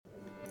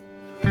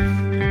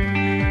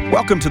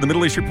Welcome to the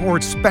Middle East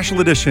Report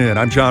Special Edition.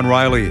 I'm John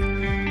Riley.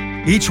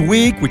 Each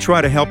week, we try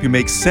to help you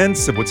make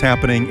sense of what's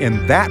happening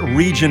in that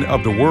region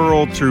of the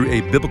world through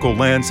a biblical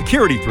lens.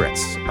 Security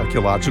threats,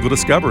 archaeological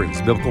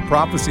discoveries, biblical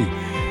prophecy.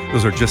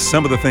 Those are just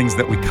some of the things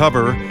that we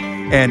cover.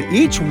 And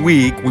each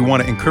week, we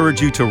want to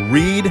encourage you to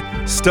read,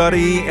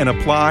 study, and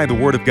apply the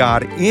Word of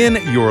God in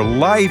your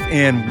life.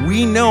 And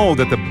we know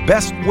that the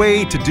best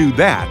way to do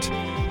that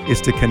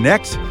is to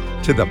connect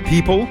to the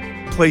people,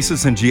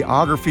 places, and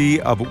geography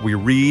of what we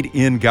read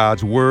in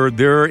God's Word.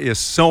 There is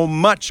so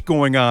much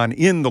going on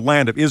in the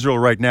land of Israel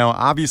right now,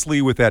 obviously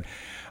with that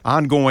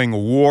ongoing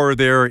war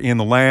there in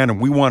the land,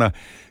 and we want to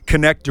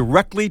connect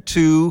directly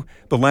to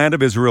the land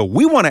of Israel.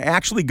 We want to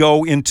actually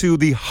go into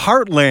the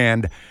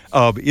heartland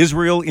of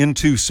Israel,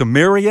 into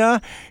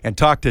Samaria, and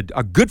talk to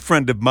a good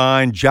friend of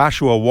mine,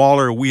 Joshua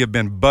Waller. We have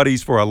been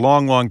buddies for a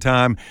long, long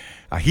time.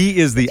 He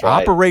is the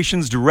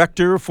operations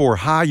director for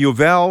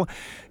HaYovel.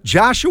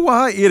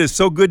 Joshua, it is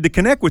so good to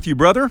connect with you,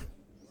 brother.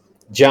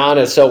 John,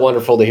 it's so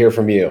wonderful to hear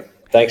from you.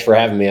 Thanks for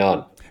having me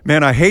on.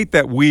 Man, I hate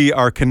that we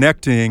are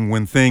connecting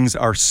when things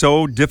are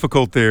so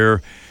difficult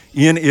there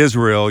in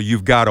Israel.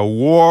 You've got a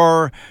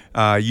war,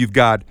 you've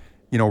got,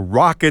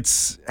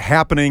 rockets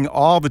happening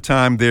all the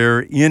time there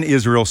in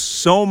Israel,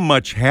 so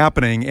much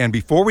happening. And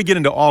before we get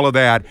into all of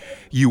that,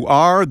 you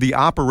are the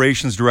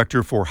operations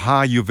director for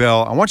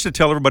HaYovel. I want you to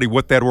tell everybody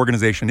what that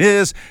organization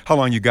is, how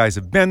long you guys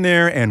have been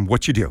there, and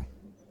what you do.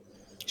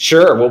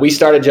 Sure. Well, we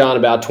started, John,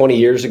 about 20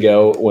 years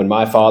ago when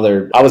I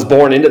was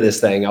born into this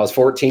thing. I was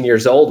 14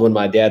 years old when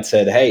my dad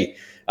said, hey,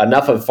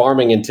 enough of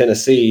farming in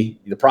Tennessee.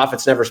 The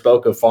prophets never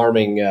spoke of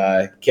farming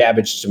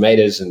cabbage,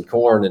 tomatoes, and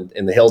corn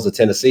in the hills of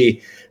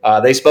Tennessee.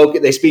 They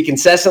speak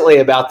incessantly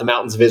about the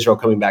mountains of Israel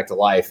coming back to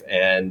life.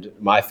 And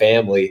my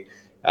family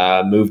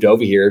moved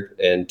over here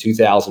in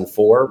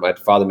 2004. My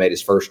father made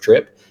his first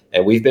trip.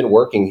 And we've been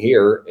working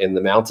here in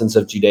the mountains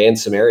of Judea and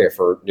Samaria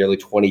for nearly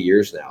 20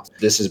 years now.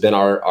 This has been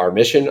our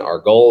mission. Our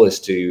goal is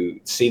to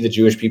see the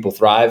Jewish people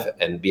thrive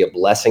and be a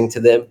blessing to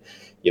them.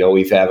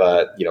 We've have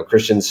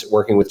Christians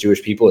working with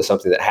Jewish people is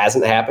something that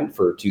hasn't happened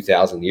for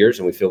 2,000 years.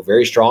 And we feel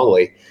very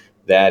strongly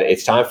that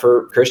it's time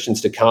for Christians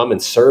to come and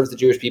serve the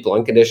Jewish people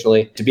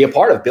unconditionally, to be a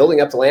part of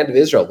building up the land of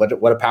Israel.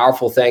 What a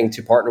powerful thing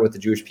to partner with the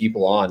Jewish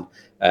people on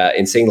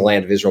in seeing the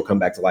land of Israel come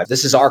back to life.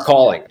 This is our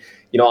calling.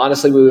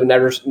 Honestly, we would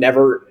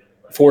never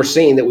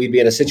foreseen that we'd be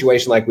in a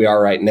situation like we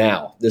are right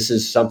now. This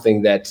is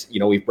something that,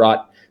 we've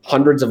brought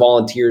hundreds of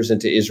volunteers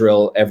into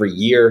Israel every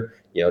year,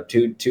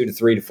 200 to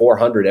 300 to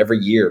 400 every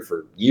year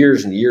for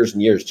years and years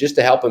and years, just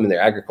to help them in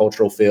their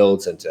agricultural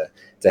fields and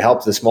to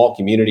help the small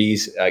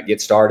communities get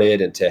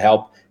started and to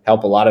help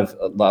a lot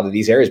of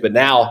these areas. But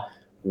now,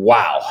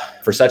 wow,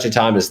 for such a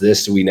time as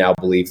this, we now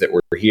believe that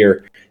we're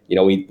here.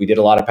 We did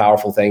a lot of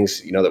powerful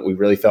things, that we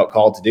really felt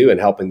called to do in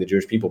helping the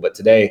Jewish people. But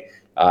today,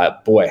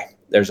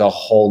 there's a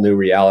whole new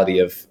reality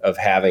of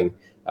having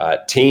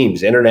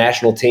teams,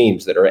 international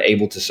teams that are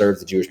able to serve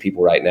the Jewish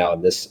people right now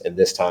in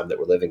this time that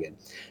we're living in.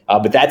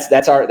 But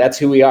that's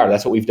who we are.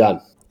 That's what we've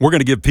done. We're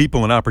going to give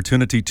people an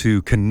opportunity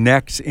to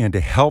connect and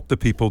to help the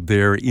people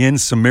there in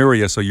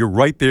Samaria. So you're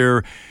right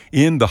there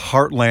in the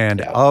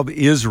heartland of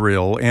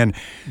Israel. And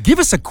give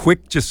us a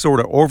quick just sort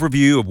of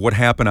overview of what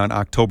happened on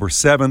October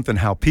 7th and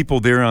how people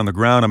there on the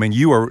ground, I mean,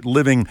 you are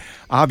living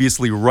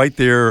obviously right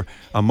there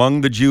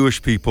among the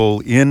Jewish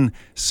people in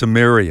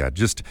Samaria.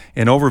 Just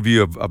an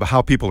overview of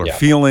how people are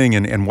feeling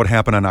and what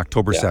happened on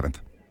October 7th.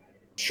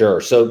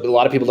 Sure. So a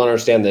lot of people don't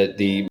understand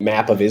the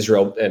map of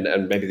Israel,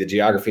 and maybe the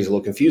geography is a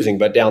little confusing,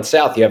 but down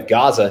south you have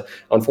Gaza.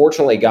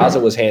 Unfortunately, Gaza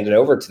was handed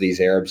over to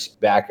these Arabs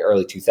back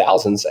early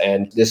 2000s,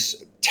 and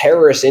this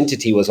terrorist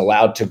entity was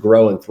allowed to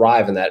grow and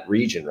thrive in that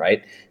region,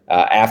 right?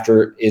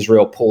 After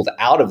Israel pulled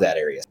out of that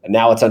area. And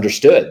now it's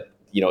understood,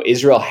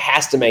 Israel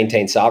has to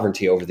maintain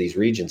sovereignty over these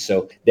regions.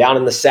 So down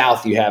in the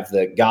south, you have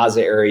the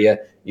Gaza area.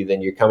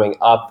 Then you're coming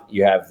up,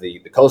 you have the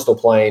coastal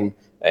plain.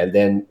 And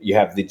then you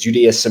have the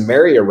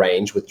Judea-Samaria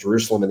range with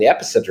Jerusalem in the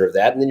epicenter of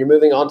that. And then you're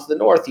moving on to the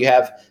north. You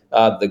have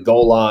the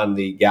Golan,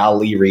 the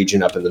Galilee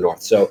region up in the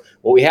north. So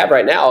what we have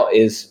right now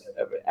is,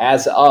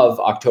 as of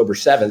October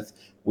 7th,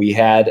 we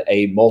had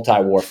a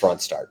multi-war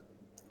front start.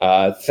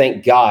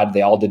 Thank God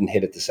they all didn't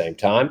hit at the same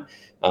time.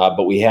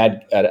 But we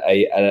had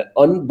an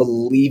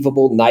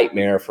unbelievable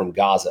nightmare from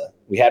Gaza.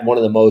 We had one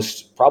of the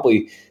most,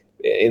 probably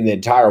in the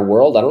entire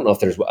world, I don't know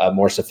if there's a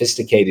more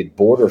sophisticated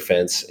border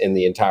fence in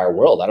the entire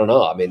world. I don't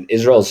know. I mean,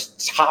 Israel's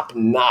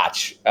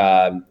top-notch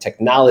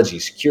technology,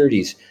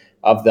 securities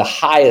of the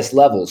highest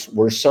levels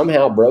were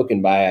somehow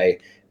broken by a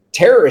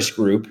terrorist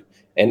group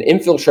and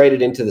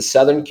infiltrated into the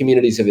southern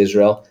communities of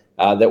Israel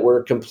that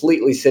were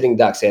completely sitting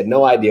ducks. They had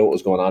no idea what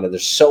was going on, and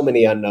there's so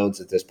many unknowns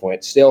at this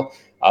point still.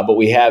 But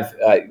we have,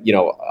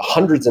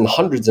 hundreds and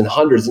hundreds and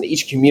hundreds in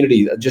each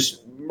community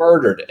just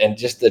murdered, and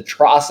just the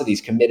atrocities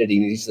committed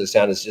in each of those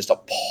towns is just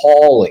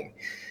appalling.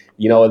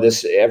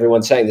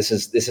 Everyone's saying this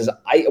is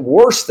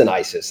worse than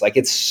ISIS. Like,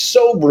 it's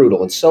so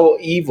brutal and so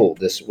evil.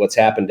 What's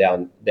happened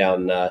down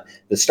that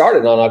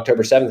started on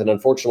October 7th, and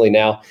unfortunately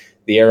now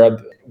the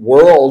Arab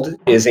world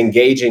is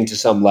engaging to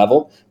some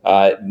level,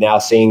 now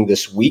seeing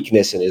this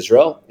weakness in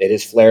Israel. It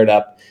has flared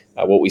up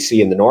what we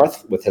see in the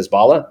north with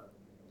Hezbollah.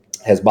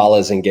 Hezbollah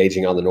is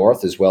engaging on the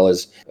north, as well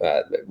as,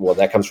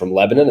 that comes from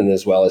Lebanon, and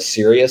as well as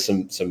Syria,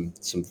 some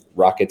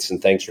rockets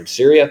and things from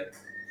Syria,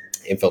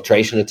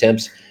 infiltration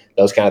attempts.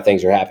 Those kind of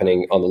things are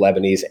happening on the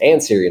Lebanese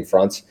and Syrian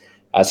fronts.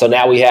 So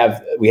now we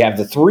have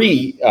the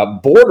three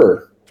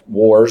border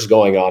wars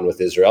going on with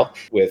Israel,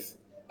 with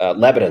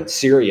Lebanon,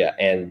 Syria,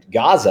 and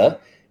Gaza.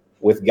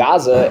 With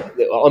Gaza,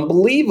 the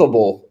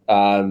unbelievable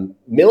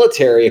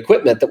military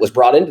equipment that was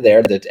brought into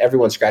there that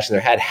everyone's scratching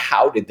their head.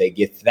 How did they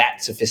get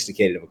that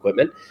sophisticated of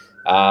equipment?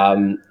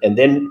 And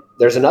then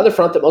there's another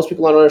front that most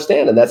people don't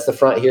understand, and that's the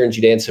front here in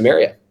Judea and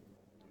Samaria.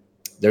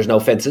 There's no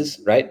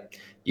fences, right?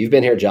 You've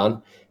been here,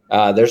 John.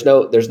 There's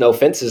no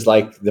fences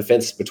like the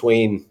fence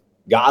between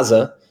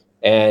Gaza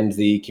and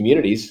the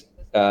communities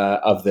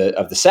of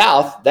the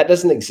south. That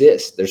doesn't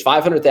exist. There's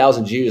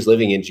 500,000 Jews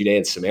living in Judea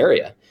and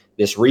Samaria,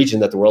 this region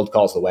that the world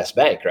calls the West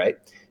Bank, right?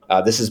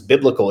 This is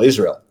biblical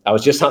Israel. I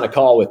was just on a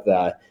call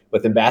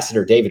with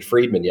Ambassador David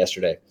Friedman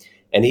yesterday,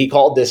 and he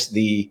called this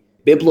the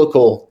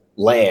biblical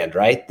land,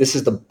 right? This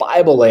is the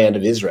Bible land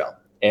of Israel.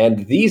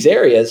 And these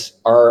areas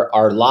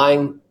are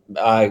lying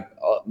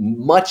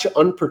much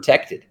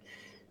unprotected.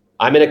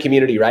 I'm in a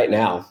community right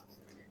now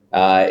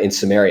in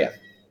Samaria.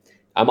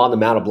 I'm on the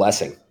Mount of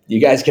Blessing. You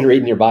guys can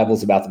read in your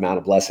Bibles about the Mount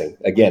of Blessing.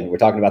 Again, we're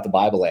talking about the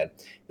Bible land.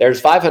 There's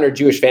 500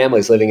 Jewish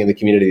families living in the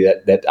community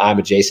that I'm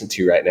adjacent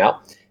to right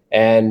now.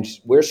 And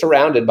we're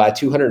surrounded by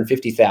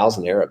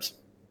 250,000 Arabs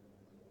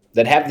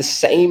that have the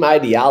same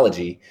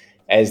ideology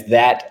as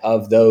that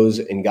of those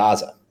in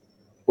Gaza.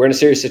 We're in a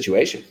serious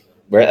situation.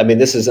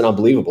 This is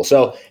unbelievable.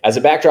 So as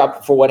a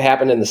backdrop for what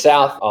happened in the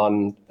South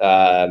on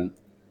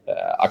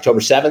October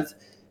 7th,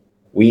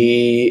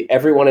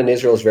 everyone in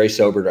Israel is very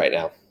sobered right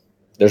now.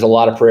 There's a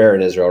lot of prayer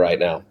in Israel right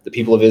now. The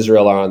people of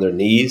Israel are on their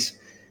knees,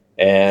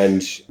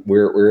 and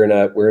we're in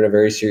a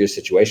very serious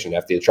situation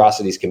after the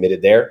atrocities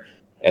committed there,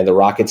 and the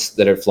rockets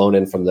that have flown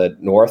in from the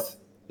north,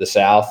 the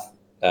south.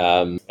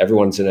 We're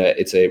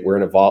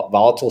in a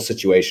volatile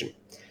situation,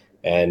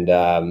 and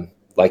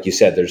like you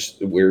said,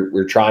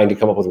 we're trying to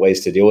come up with ways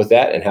to deal with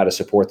that and how to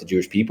support the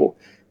Jewish people.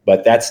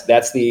 But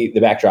that's the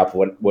backdrop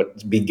of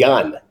what's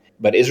begun.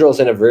 But Israel's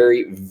in a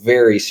very,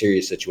 very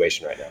serious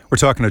situation right now. We're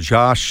talking to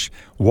Josh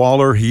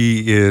Waller.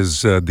 He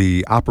is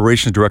the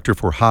operations director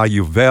for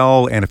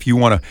HaYuvel. And if you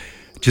want to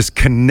just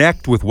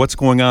connect with what's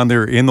going on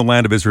there in the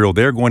land of Israel,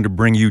 they're going to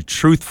bring you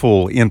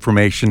truthful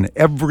information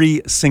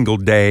every single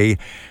day.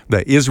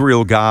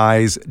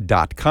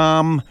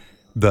 TheIsraelGuys.com.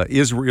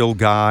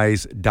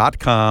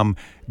 TheIsraelGuys.com.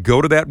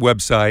 Go to that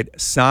website,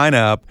 sign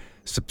up,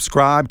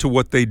 subscribe to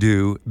what they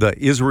do,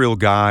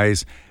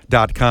 TheIsraelGuys.com.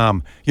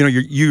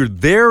 You're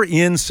there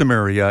in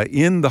Samaria,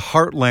 in the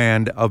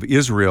heartland of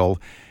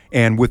Israel,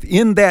 and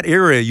within that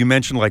area, you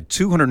mentioned like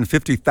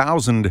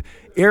 250,000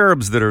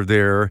 Arabs that are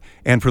there,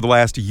 and for the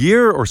last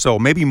year or so,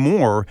 maybe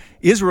more,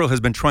 Israel has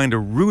been trying to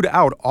root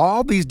out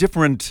all these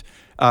different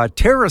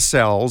terror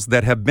cells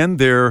that have been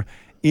there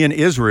in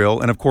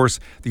Israel, and of course,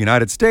 the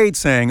United States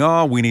saying,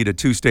 we need a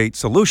two-state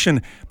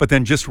solution, but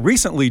then just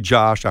recently,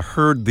 Josh, I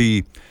heard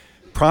the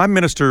Prime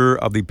Minister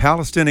of the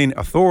Palestinian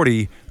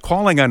Authority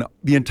calling on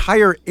the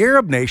entire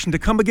Arab nation to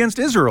come against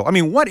Israel. I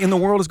mean, what in the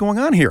world is going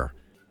on here?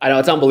 I know,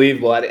 it's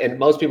unbelievable, and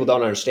most people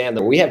don't understand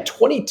that we have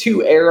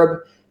 22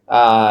 Arab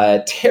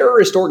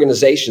terrorist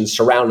organizations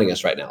surrounding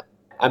us right now.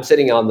 I'm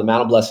sitting on the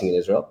Mount of Blessing in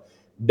Israel,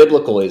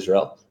 biblical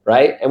Israel,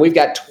 right? And we've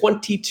got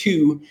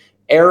 22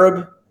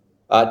 Arab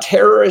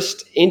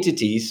terrorist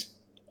entities,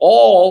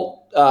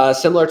 all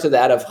similar to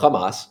that of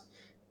Hamas,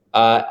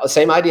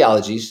 same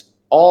ideologies,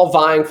 all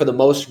vying for the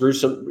most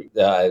gruesome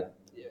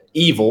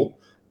evil,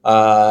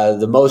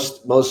 the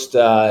most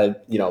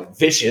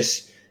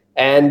vicious.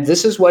 And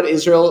this is what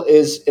Israel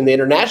is in the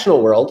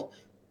international world,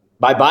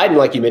 by Biden,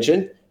 like you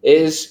mentioned,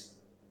 is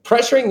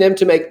pressuring them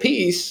to make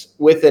peace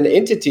with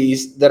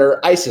entities that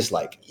are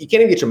ISIS-like. You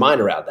can't even get your mind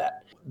around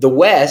that. The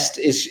West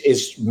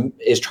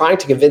is trying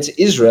to convince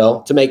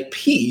Israel to make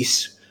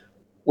peace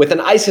with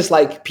an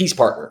ISIS-like peace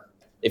partner.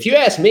 If you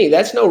ask me,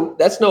 that's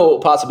no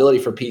possibility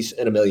for peace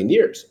in a million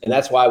years. And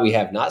that's why we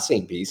have not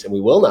seen peace, and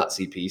we will not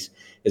see peace,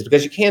 is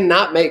because you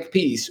cannot make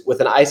peace with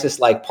an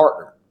ISIS-like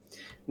partner.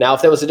 Now,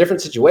 if there was a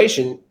different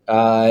situation,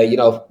 there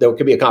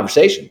could be a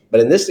conversation. But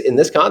in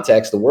this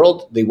context,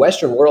 the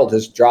Western world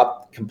has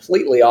dropped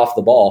completely off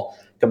the ball,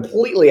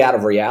 completely out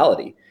of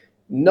reality.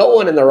 No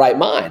one in their right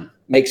mind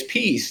makes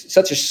peace,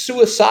 such a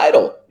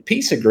suicidal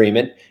peace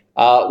agreement,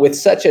 with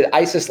such an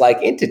ISIS-like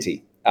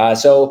entity.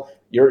 So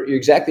you're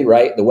exactly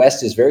right. The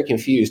West is very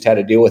confused how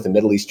to deal with the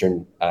Middle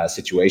Eastern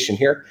situation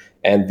here.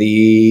 And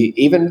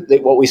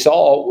what we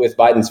saw with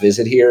Biden's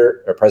visit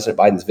here, or President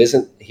Biden's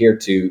visit here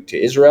to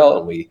Israel,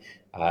 and we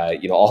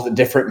all the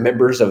different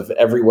members of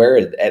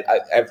everywhere,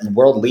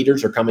 world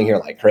leaders are coming here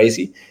like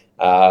crazy.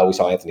 We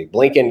saw Anthony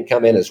Blinken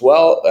come in as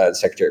well, the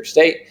Secretary of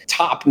State,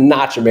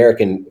 top-notch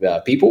American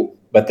people,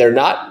 but they're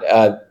not,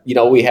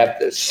 we have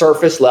the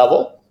surface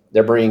level.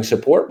 They're bringing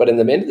support, but in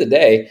the end of the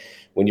day,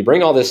 when you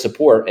bring all this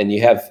support and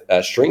you have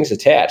strings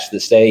attached that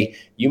say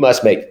you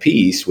must make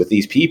peace with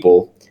these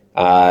people,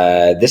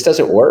 this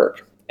doesn't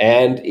work.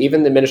 And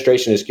even the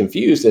administration is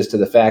confused as to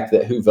the fact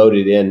that who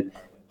voted in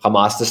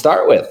Hamas to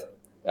start with.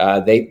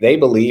 They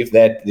believe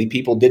that the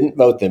people didn't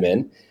vote them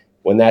in,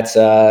 when that's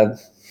a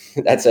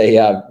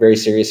very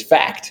serious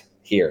fact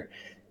here.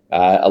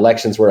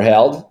 Elections were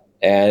held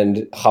and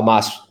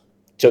Hamas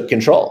took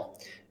control.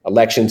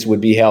 Elections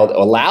would be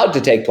allowed to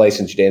take place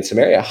in Judea and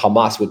Samaria.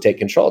 Hamas would take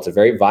control. It's a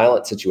very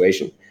violent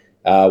situation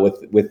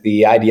with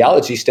the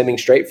ideology stemming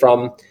straight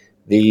from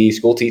the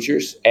school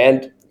teachers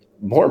and,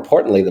 more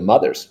importantly, the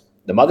mothers.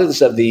 The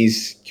mothers of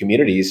these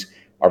communities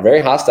are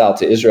very hostile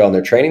to Israel, and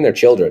they're training their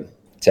children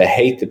to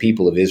hate the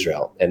people of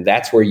Israel. And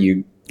that's where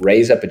you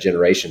raise up a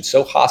generation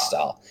so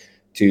hostile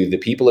to the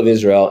people of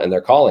Israel and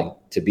their calling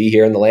to be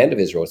here in the land of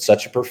Israel. It's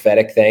such a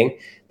prophetic thing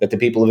that the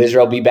people of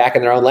Israel be back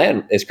in their own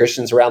land. As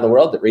Christians around the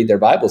world that read their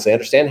Bibles, they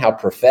understand how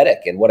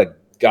prophetic and what a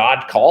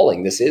God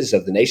calling this is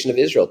of the nation of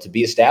Israel to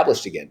be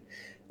established again.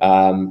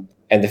 And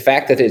the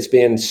fact that it's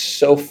been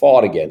so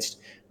fought against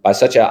by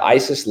such an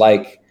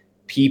ISIS-like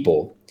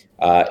people,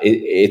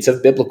 it's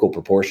of biblical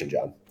proportion,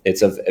 John.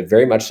 It's of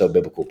very much so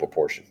biblical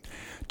proportion.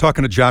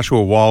 Talking to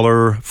Joshua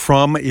Waller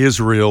from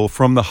Israel,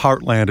 from the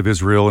heartland of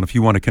Israel. And if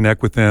you want to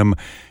connect with them,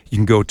 you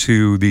can go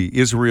to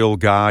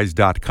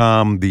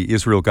theisraelguys.com,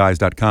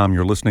 theisraelguys.com.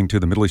 You're listening to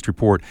the Middle East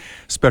Report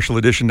Special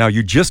Edition. Now,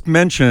 you just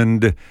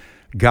mentioned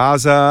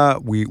Gaza.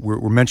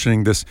 We're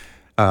mentioning this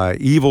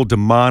evil,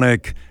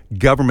 demonic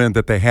government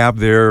that they have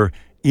there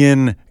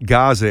in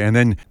Gaza. And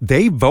then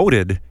they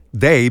voted,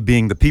 they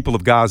being the people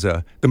of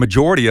Gaza, the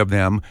majority of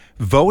them,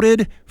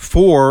 voted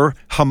for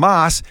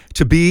Hamas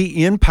to be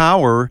in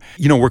power.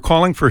 You know, we're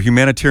calling for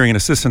humanitarian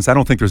assistance. I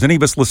don't think there's any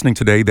of us listening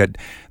today that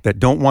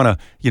don't want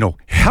to,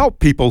 help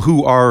people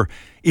who are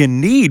in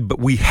need, but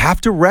we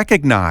have to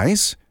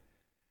recognize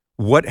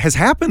what has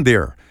happened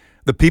there.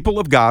 The people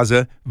of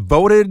Gaza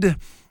voted,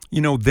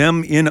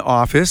 them in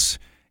office.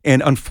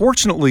 And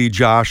unfortunately,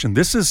 Josh, and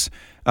this is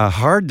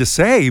hard to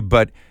say,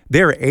 but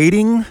they're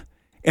aiding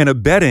and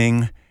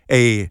abetting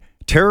a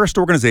terrorist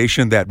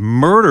organization that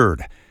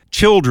murdered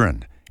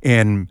children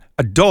and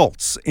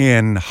adults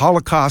and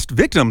Holocaust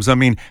victims. I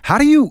mean, how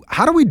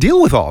do we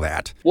deal with all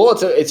that? Well,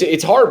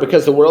 it's hard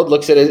because the world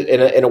looks at it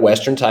in a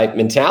Western type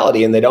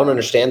mentality, and they don't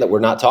understand that we're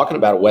not talking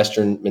about a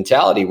Western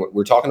mentality.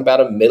 We're talking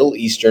about a Middle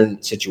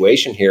Eastern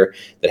situation here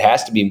that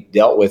has to be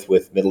dealt with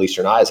Middle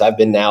Eastern eyes. I've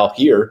been now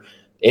here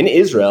in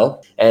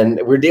Israel,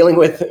 and we're dealing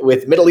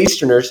with Middle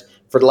Easterners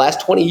for the last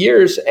 20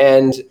 years,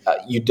 and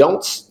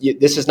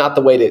this is not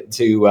the way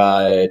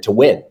to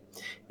win.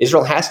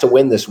 Israel has to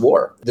win this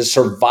war. The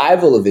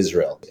survival of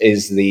Israel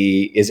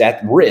is at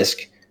risk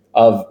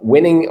of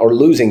winning or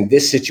losing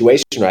this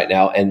situation right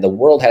now, and the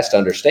world has to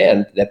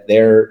understand that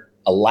they're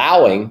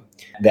allowing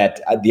that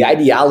the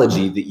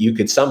ideology that you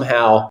could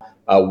somehow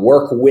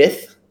work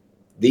with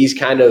these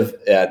kind of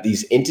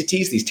these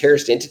entities, these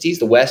terrorist entities.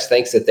 The West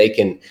thinks that they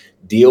can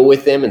deal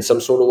with them in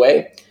some sort of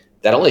way.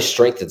 That only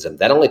strengthens them.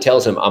 That only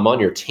tells them, I'm on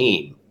your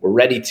team. We're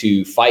ready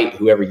to fight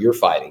whoever you're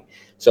fighting.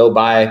 So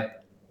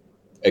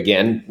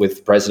again,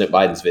 with President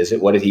Biden's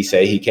visit, what did he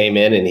say? He came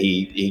in and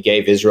he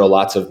gave Israel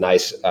lots of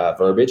nice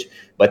verbiage.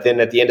 But then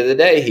at the end of the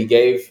day, he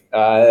gave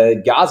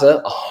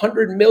Gaza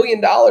 $100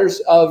 million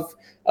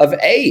of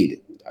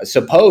aid,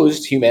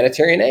 supposed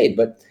humanitarian aid.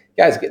 But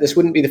guys, this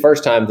wouldn't be the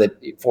first time that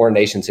foreign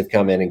nations have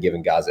come in and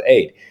given Gaza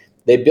aid.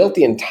 They built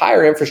the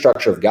entire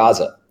infrastructure of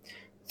Gaza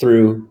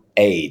through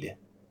aid.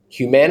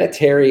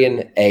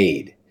 Humanitarian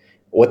aid.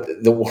 What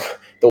the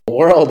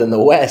world and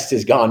the West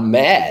has gone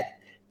mad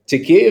to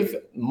give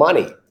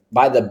money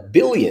by the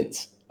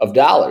billions of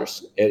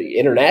dollars,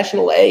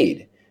 international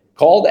aid,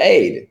 called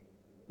aid.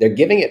 They're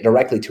giving it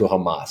directly to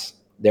Hamas.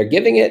 They're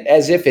giving it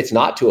as if it's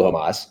not to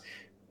Hamas.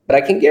 But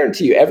I can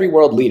guarantee you every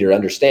world leader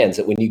understands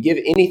that when you give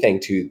anything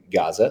to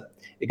Gaza,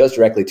 it goes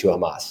directly to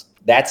Hamas.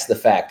 That's the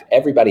fact.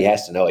 Everybody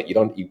has to know it.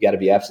 You've got to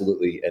be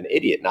absolutely an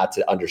idiot not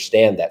to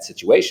understand that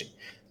situation.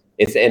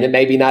 And it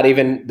may be not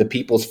even the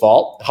people's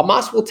fault.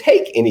 Hamas will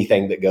take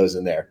anything that goes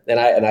in there. And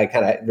I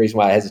kind of, the reason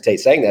why I hesitate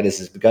saying that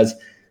is because,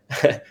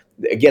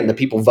 again, the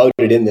people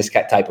voted in this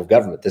type of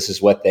government. This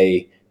is what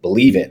they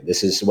believe in.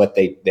 This is what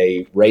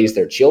they raise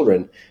their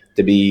children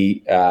to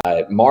be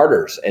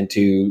martyrs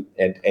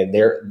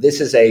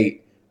this is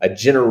a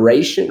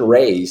generation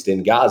raised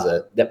in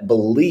Gaza that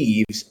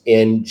believes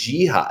in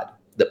jihad,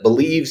 that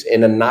believes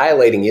in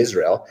annihilating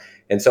Israel.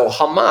 And so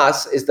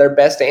Hamas is their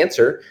best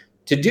answer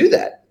to do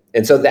that.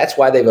 And so that's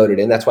why they voted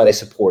in. That's why they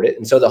support it.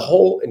 And so the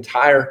whole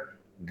entire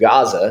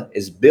Gaza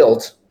is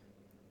built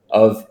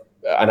of,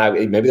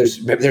 maybe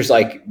there's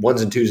like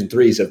ones and twos and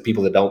threes of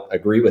people that don't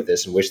agree with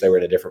this and wish they were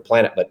in a different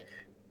planet, but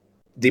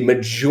the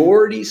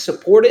majority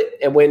support it.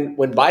 And when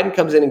Biden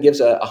comes in and gives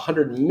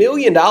 $100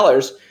 million,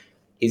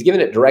 he's giving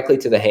it directly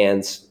to the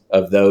hands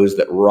of those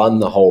that run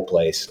the whole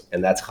place,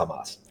 and that's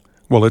Hamas.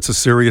 Well, it's a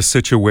serious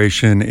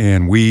situation,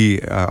 and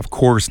we, of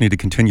course, need to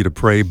continue to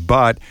pray.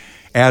 But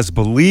as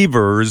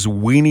believers,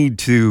 we need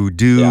to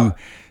do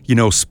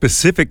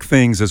specific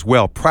things as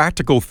well,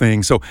 practical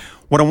things. So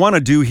what I want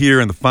to do here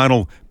in the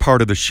final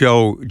part of the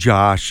show,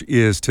 Josh,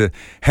 is to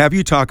have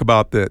you talk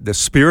about the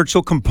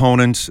spiritual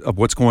component of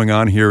what's going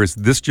on here. Is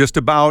this just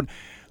about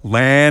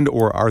land,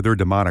 or are there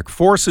demonic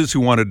forces who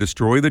want to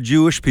destroy the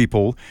Jewish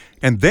people?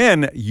 And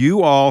then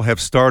you all have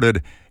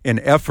started an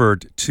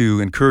effort to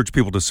encourage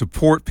people to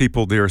support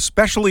people there,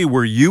 especially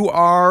where you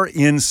are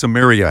in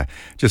Samaria.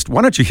 Just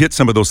why don't you hit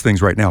some of those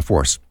things right now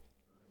for us?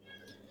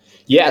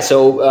 Yeah.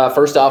 So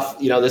first off,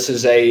 this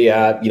is we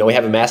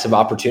have a massive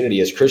opportunity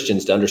as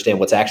Christians to understand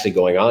what's actually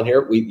going on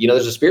here.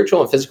 There's a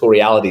spiritual and physical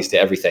realities to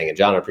everything. And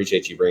John, I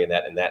appreciate you bringing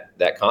that in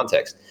that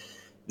context.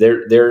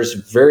 There's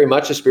very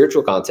much a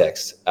spiritual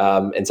context.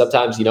 And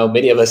sometimes,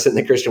 many of us in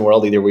the Christian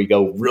world, either we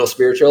go real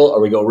spiritual or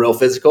we go real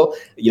physical.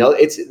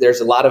 There's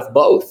a lot of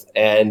both.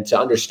 And to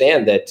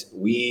understand that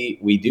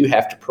we do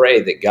have to pray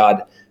that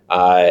God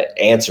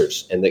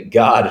answers, and that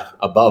God,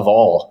 above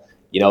all,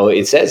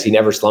 it says he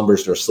never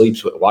slumbers nor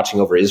sleeps,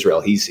 watching over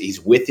Israel. He's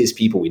with his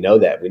people. We know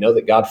that. We know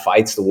that God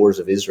fights the wars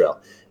of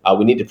Israel.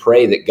 We need to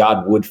pray that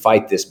God would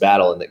fight this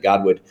battle, and that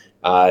God would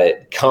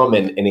come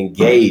and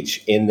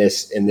engage in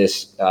this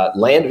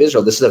land of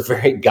Israel. This is a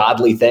very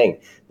godly thing.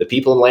 The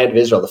people in the land of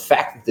Israel, the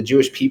fact that the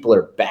Jewish people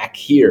are back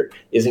here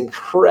is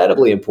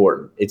incredibly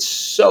important. It's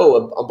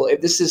so,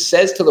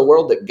 says to the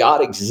world that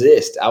God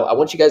exists. I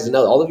want you guys to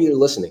know, all of you who are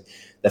listening,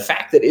 the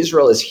fact that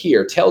Israel is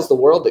here tells the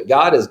world that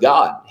God is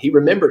God. He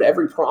remembered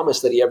every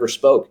promise that he ever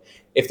spoke.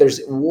 If there's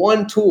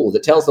one tool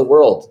that tells the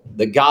world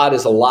that God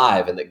is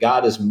alive and that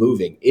God is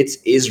moving, it's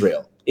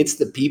Israel. It's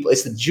the people.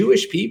 It's the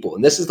Jewish people.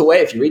 And this is the way,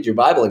 if you read your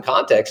Bible in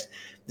context,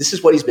 this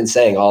is what he's been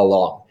saying all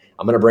along.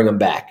 I'm going to bring them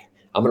back.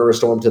 I'm going to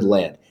restore them to the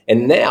land.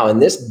 And now in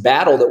this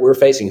battle that we're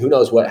facing, who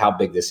knows how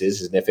big this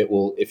is, and if it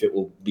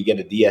will begin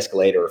to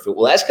de-escalate, or if it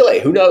will escalate,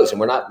 who knows? And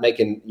we're not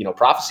making,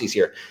 prophecies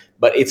here,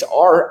 but it's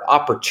our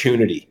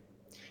opportunity.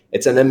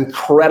 It's an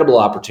incredible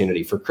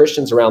opportunity for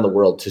Christians around the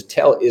world to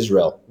tell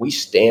Israel, we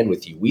stand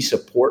with you, we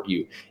support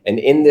you, and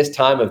in this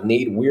time of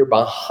need, we're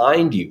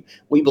behind you.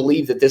 We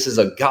believe that this is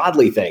a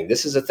godly thing.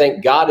 This is a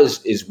thing. God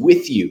is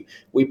with you.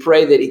 We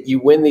pray that you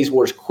win these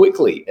wars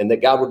quickly, and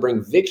that God would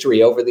bring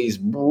victory over these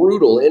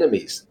brutal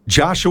enemies.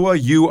 Joshua,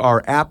 you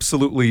are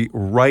absolutely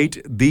right.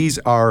 These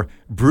are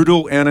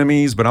brutal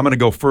enemies, but I'm going to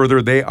go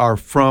further. They are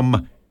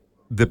from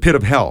the pit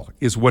of hell,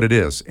 is what it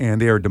is,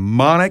 and they are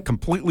demonic,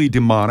 completely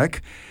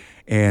demonic.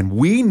 And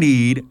we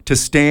need to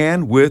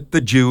stand with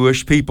the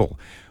Jewish people.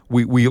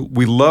 We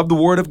love the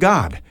Word of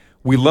God.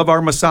 We love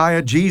our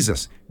Messiah,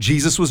 Jesus.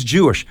 Jesus was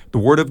Jewish. The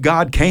Word of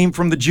God came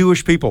from the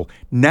Jewish people.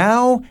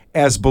 Now,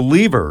 as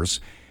believers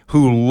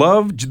who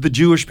love the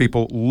Jewish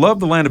people, love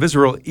the land of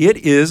Israel, it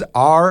is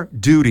our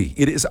duty.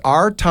 It is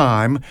our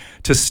time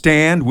to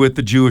stand with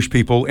the Jewish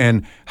people.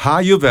 And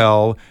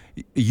Hayuvel,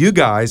 you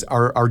guys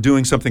are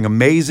doing something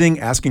amazing,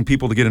 asking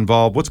people to get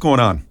involved. What's going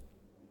on?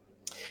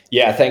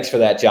 Yeah, thanks for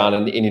that, John.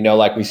 And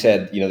like we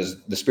said, there's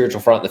the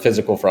spiritual front and the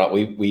physical front.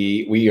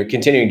 We are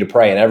continuing to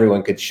pray, and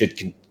everyone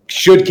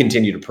should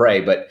continue to pray.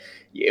 But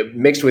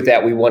mixed with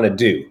that, we want to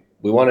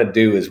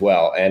do as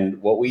well.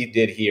 And what we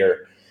did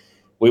here,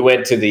 we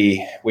went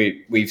to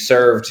we've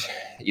served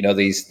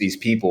these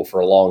people for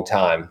a long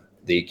time,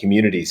 the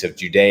communities of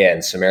Judea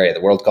and Samaria.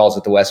 The world calls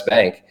it the West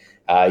Bank.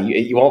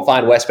 You won't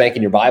find West Bank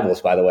in your Bibles,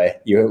 by the way.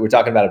 We're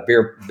talking about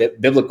a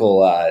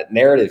biblical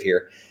narrative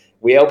here.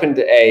 We opened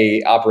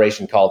a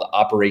operation called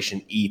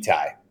Operation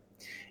Itai.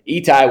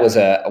 Itai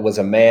was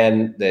a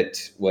man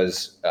that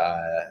was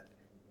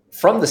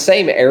from the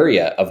same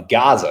area of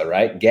Gaza,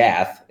 right?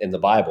 Gath in the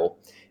Bible.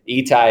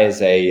 Itai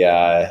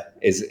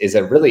is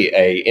a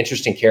really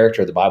interesting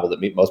character of the Bible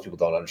that most people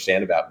don't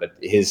understand about. But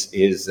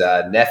his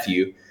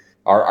nephew,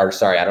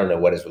 sorry, I don't know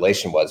what his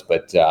relation was,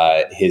 but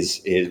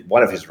his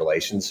one of his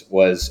relations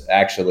was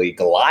actually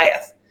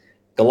Goliath.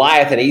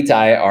 Goliath and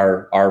Itai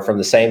are from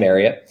the same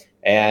area,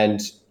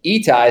 and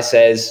Itai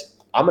says,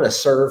 I'm going to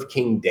serve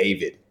King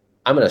David.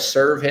 I'm going to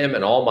serve him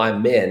and all my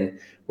men.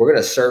 We're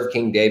going to serve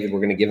King David.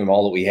 We're going to give him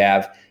all that we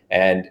have.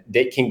 And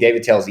King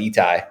David tells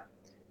Itai,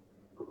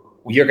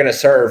 you're going to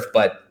serve,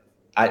 but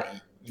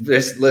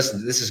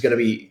listen, this is going to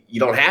be, you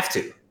don't have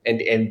to. And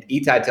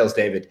Itai tells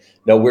David,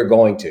 no, we're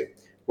going to.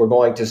 I'm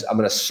going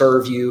to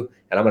serve you,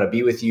 and I'm going to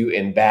be with you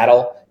in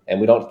battle.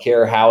 And we don't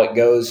care how it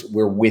goes.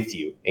 We're with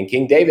you. And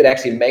King David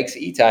actually makes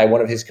Itai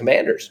one of his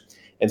commanders.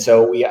 And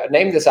so we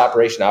named this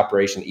Operation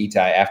Itai,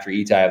 after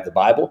Itai of the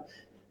Bible,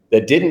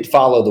 that didn't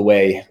follow the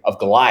way of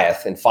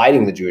Goliath in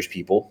fighting the Jewish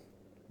people,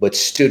 but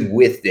stood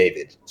with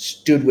David,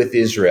 stood with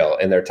Israel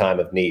in their time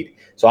of need.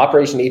 So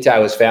Operation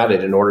Itai was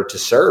founded in order to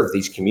serve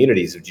these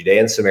communities of Judea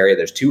and Samaria.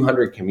 There's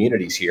 200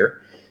 communities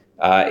here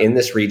in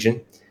this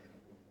region.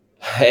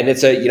 And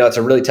it's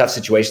a really tough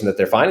situation that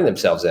they're finding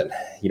themselves in.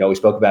 We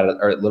spoke about it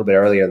a little bit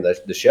earlier in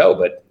the show,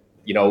 but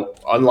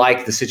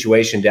unlike the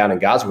situation down in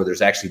Gaza where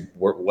there's actually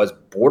was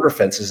border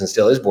fences and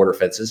still is border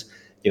fences,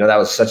 that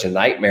was such a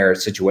nightmare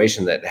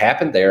situation that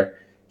happened there.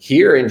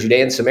 Here in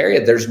Judea and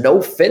Samaria, there's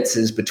no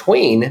fences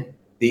between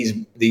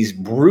these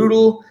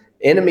brutal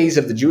enemies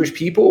of the Jewish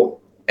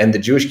people and the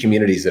Jewish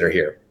communities that are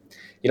here.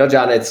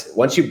 John, it's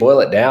once you boil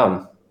it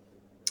down,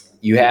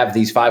 you have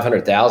these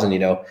 500,000,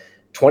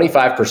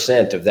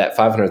 25% of that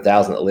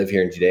 500,000 that live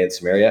here in Judea and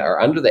Samaria are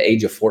under the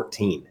age of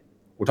 14.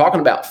 We're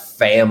talking about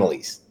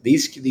families.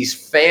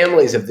 These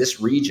families of this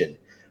region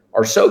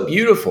are so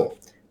beautiful,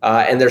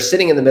 and they're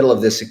sitting in the middle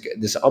of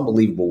this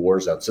unbelievable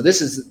war zone. So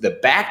this is the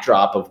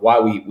backdrop of why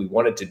we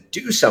wanted to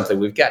do something.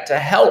 We've got to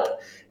help.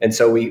 And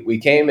so we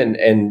came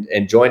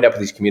and joined up with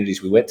these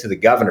communities. We went to the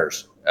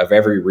governors of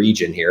every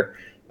region here.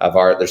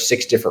 There's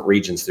 6 different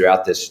regions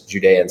throughout this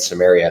Judea and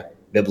Samaria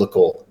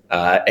biblical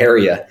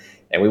area.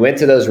 And we went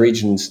to those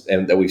regions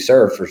that we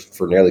served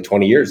for nearly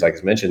 20 years, like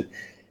I mentioned.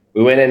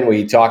 We went in,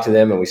 we talked to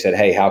them, and we said,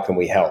 hey, how can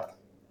we help?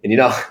 And,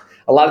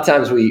 a lot of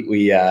times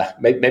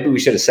maybe we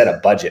should have set a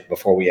budget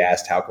before we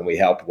asked, how can we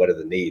help? What are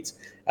the needs?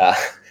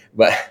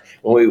 But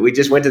when we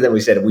just went to them,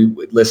 we said,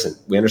 listen,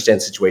 we understand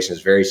the situation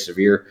is very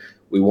severe.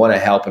 We want to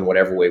help in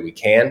whatever way we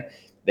can.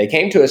 They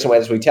came to us, and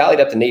as we tallied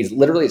up the needs,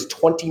 literally it's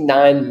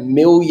 $29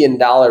 million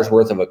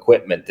worth of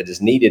equipment that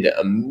is needed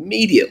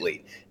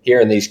immediately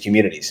here in these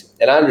communities.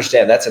 And I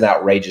understand that's an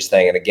outrageous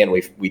thing. And again,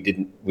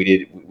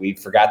 we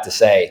forgot to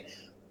say,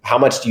 how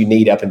much do you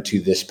need up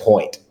until this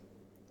point?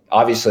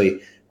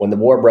 Obviously, when the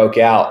war broke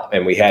out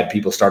and we had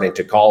people starting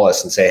to call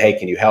us and say, hey,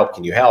 can you help?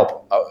 Can you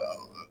help?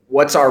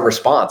 What's our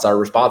response? Our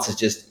response is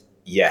just,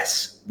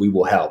 yes, we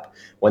will help.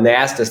 When they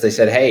asked us, they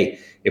said, hey,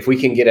 if we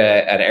can get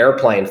an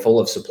airplane full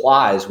of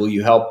supplies, will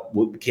you help?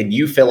 Can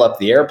you fill up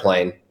the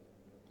airplane?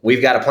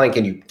 We've got a plane.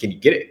 Can you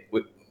get it?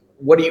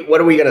 What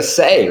are we going to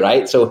say,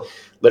 right? So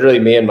literally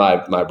me and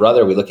my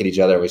brother, we look at each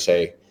other and we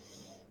say,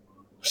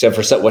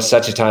 for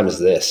such a time as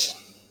this,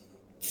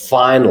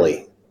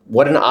 finally,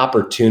 what an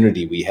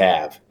opportunity we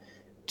have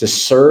to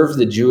serve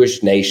the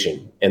Jewish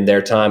nation in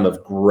their time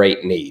of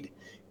great need.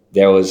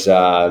 There was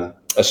a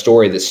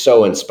story that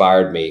so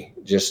inspired me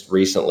just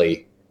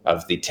recently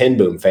of the Ten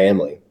Boom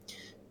family.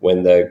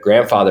 When the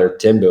grandfather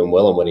Ten Boom,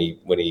 Willem, when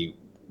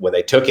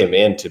they took him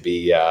in to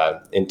be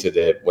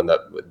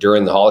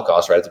during the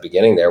Holocaust, right at the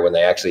beginning there, when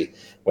they actually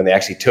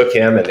took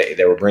him and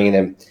they were bringing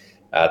him,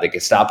 the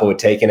Gestapo had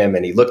taken him,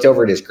 and he looked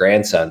over at his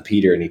grandson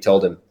Peter and he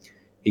told him,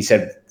 he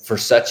said, for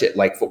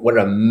what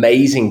an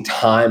amazing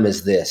time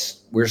is this.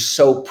 We're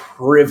so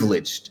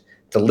privileged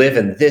to live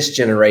in this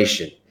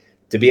generation,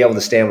 to be able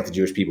to stand with the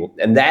Jewish people.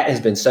 And that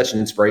has been such an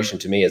inspiration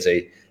to me as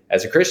a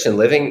Christian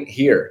living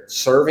here,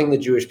 serving the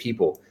Jewish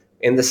people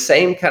in the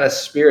same kind of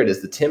spirit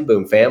as the Ten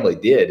Boom family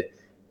did,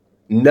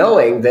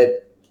 knowing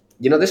that,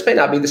 this may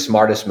not be the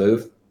smartest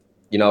move,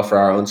 for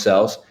our own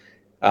selves,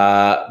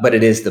 but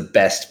it is the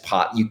best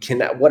pot.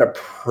 What a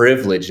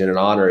privilege and an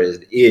honor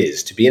it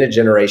is to be in a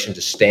generation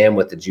to stand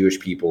with the Jewish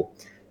people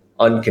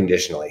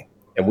unconditionally.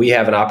 And we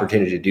have an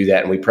opportunity to do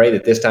that. And we pray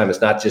that this time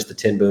it's not just the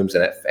Ten Booms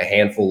and a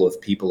handful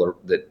of people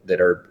that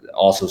are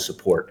also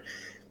support.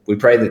 We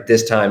pray that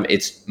this time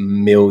it's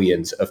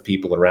millions of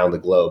people around the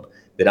globe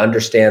that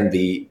understand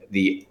the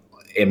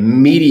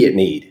immediate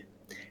need.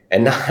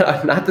 And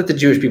not that the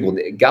Jewish people,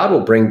 God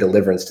will bring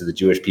deliverance to the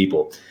Jewish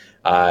people.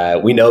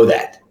 We know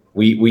that.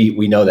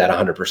 We know that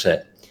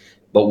 100%.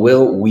 But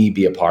will we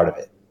be a part of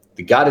it?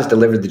 God has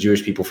delivered the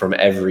Jewish people from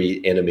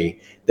every enemy.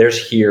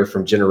 There's here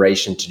from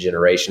generation to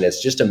generation. It's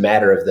just a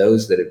matter of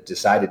those that have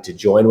decided to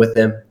join with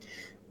them,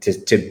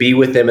 to be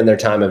with them in their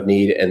time of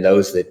need, and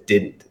those that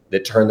didn't,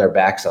 that turned their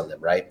backs on them,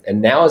 right?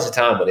 And now is a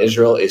time when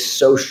Israel is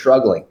so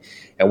struggling.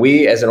 And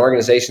we, as an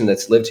organization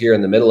that's lived here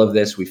in the middle of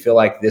this, we feel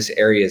like this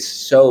area is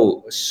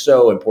so,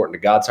 so important to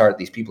God's heart.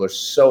 These people are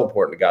so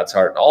important to God's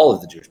heart, and all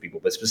of the Jewish people,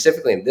 but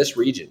specifically in this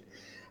region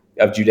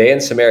of Judea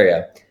and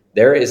Samaria,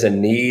 there is a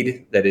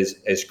need that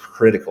is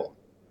critical.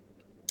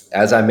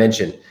 As I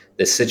mentioned,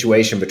 the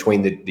situation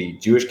between the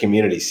Jewish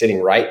community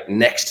sitting right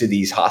next to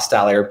these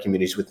hostile Arab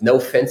communities with no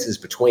fences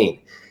between.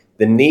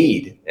 The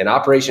need, and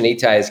Operation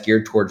Itai is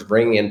geared towards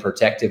bringing in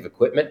protective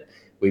equipment.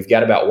 We've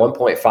got about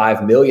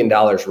 $1.5 million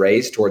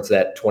raised towards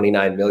that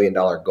 $29 million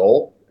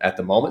goal at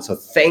the moment. So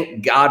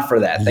thank God for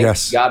that. Thank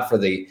God for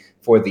the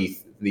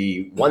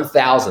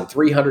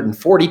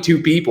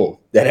 1,342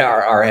 people that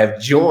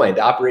have joined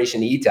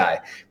Operation Itai,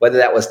 whether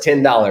that was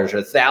 $10 or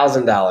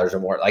 $1,000 or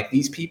more. Like,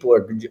 these people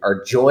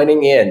are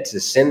joining in to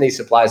send these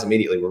supplies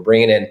immediately. We're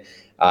bringing in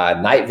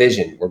night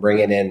vision. We're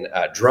bringing in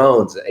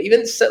drones,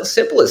 even so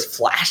simple as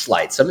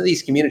flashlights. Some of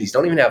these communities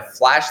don't even have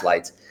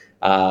flashlights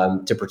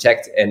to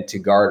protect and to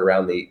guard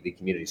around the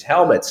communities.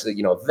 Helmets,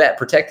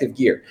 protective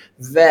gear,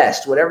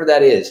 vest, whatever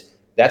that is.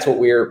 That's what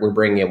we're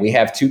bringing in. We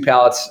have 2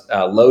 pallets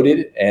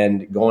loaded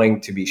and going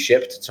to be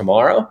shipped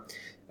tomorrow.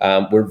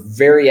 We're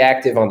very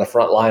active on the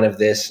front line of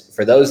this.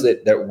 For those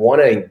that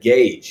want to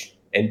engage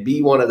and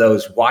be one of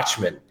those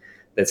watchmen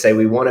that say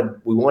we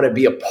want to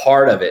be a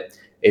part of it,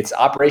 it's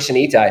Operation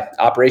Itai.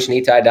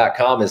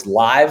 OperationItai.com is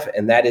live,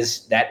 and that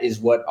is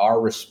what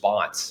our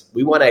response.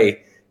 We want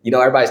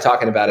everybody's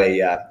talking about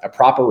a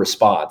proper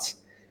response.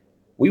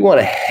 We want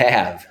to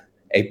have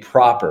a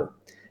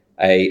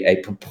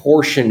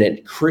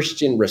proportionate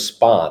Christian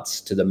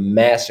response to the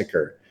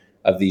massacre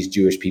of these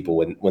Jewish people.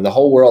 When the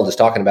whole world is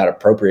talking about a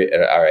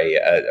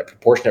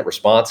proportionate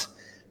response,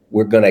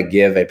 we're going to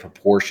give a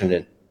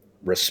proportionate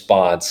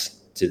response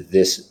to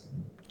this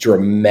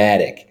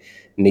dramatic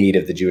need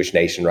of the Jewish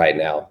nation right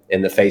now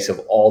in the face of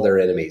all their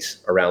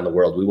enemies around the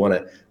world. We want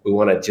to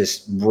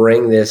just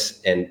bring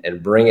this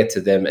and bring it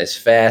to them as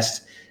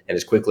fast and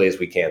as quickly as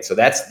we can. So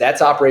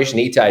that's Operation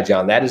Ittai,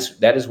 John. That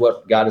is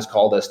what God has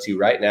called us to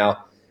right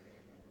now,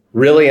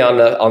 really on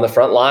the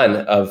front line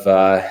of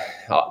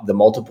the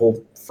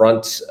multiple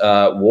front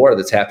war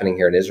that's happening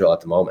here in Israel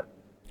at the moment.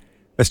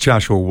 That's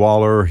Joshua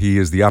Waller. He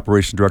is the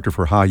operations director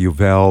for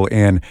HaYuvel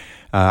and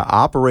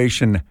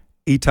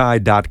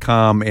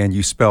OperationIttai.com, and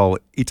you spell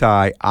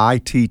Ittai,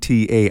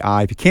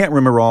 I-T-T-A-I. If you can't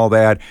remember all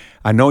that,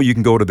 I know you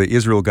can go to the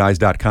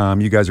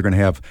IsraelGuys.com. You guys are going to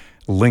have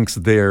links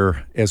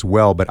there as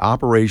well, but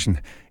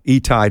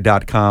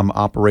OperationIttai.com,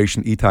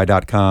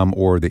 OperationIttai.com,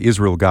 or the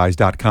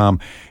IsraelGuys.com.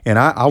 And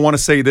I want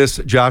to say this,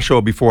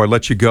 Joshua, before I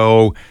let you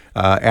go,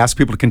 ask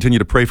people to continue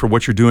to pray for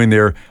what you're doing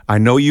there. I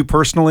know you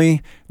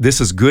personally.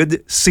 This is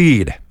good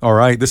seed, all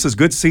right? This is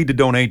good seed to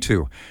donate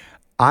to.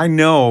 I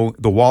know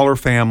the Waller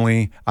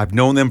family. I've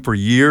known them for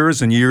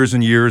years and years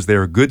and years.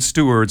 They're good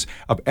stewards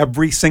of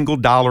every single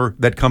dollar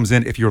that comes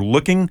in. If you're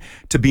looking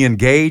to be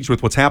engaged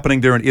with what's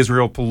happening there in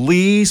Israel,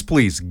 please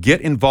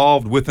get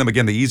involved with them.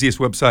 Again, the easiest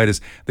website is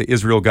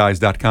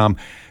theisraelguys.com.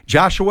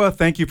 Joshua,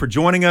 thank you for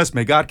joining us.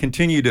 May God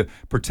continue to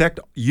protect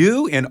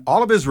you and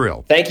all of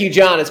Israel. Thank you,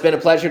 John. It's been a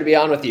pleasure to be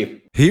on with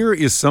you. Here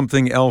is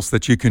something else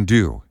that you can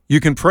do. You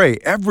can pray.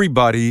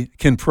 Everybody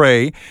can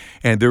pray.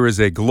 And there is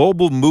a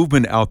global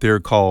movement out there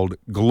called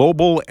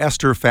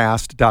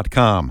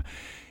globalestherfast.com.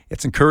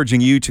 It's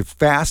encouraging you to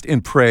fast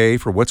and pray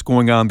for what's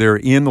going on there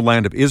in the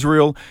land of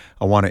Israel.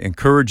 I want to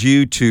encourage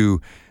you to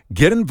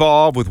get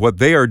involved with what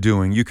they are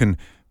doing. You can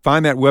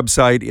find that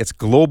website. It's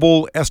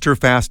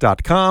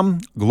globalestherfast.com,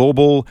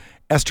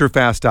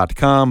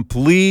 globalestherfast.com.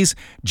 Please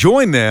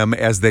join them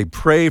as they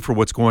pray for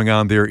what's going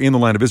on there in the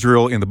land of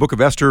Israel. In the book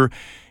of Esther,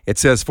 it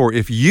says, "For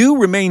if you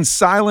remain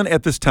silent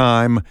at this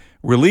time,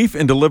 relief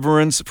and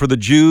deliverance for the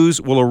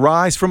Jews will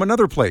arise from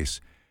another place.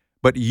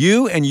 But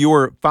you and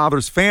your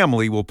father's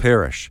family will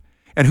perish.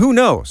 And who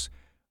knows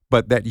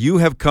but that you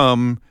have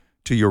come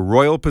to your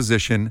royal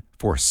position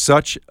for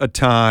such a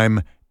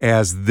time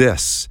as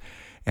this."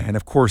 And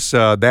of course,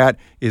 that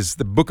is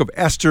the book of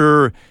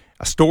Esther,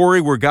 a story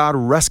where God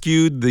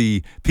rescued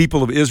the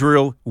people of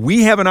Israel.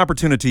 We have an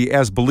opportunity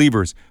as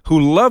believers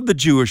who love the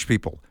Jewish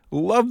people,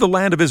 love the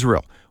land of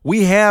Israel.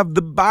 We have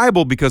the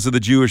Bible because of the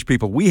Jewish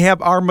people. We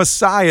have our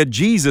Messiah,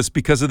 Jesus,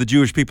 because of the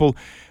Jewish people.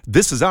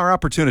 This is our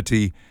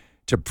opportunity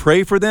to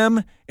pray for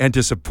them and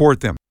to support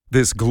them.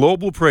 This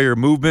global prayer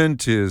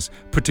movement is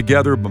put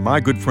together by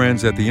my good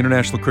friends at the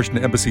International Christian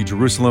Embassy,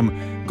 Jerusalem,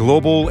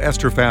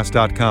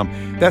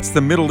 globalestherfast.com. That's the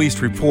Middle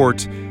East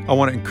Report. I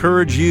want to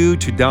encourage you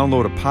to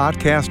download a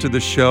podcast of the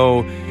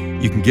show.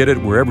 You can get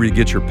it wherever you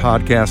get your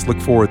podcast.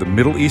 Look for the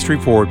Middle East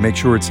Report. Make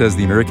sure it says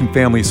the American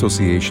Family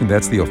Association.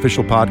 That's the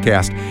official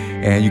podcast.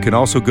 And you can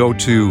also go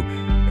to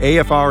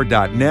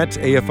afr.net,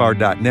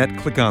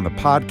 click on the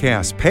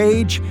podcast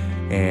page,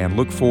 and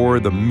look for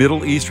the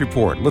Middle East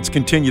Report. Let's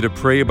continue to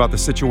pray about the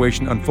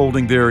situation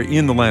unfolding there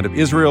in the land of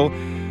Israel.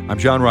 I'm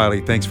John Riley.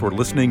 Thanks for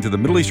listening to the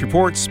Middle East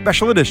Report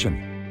Special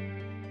Edition.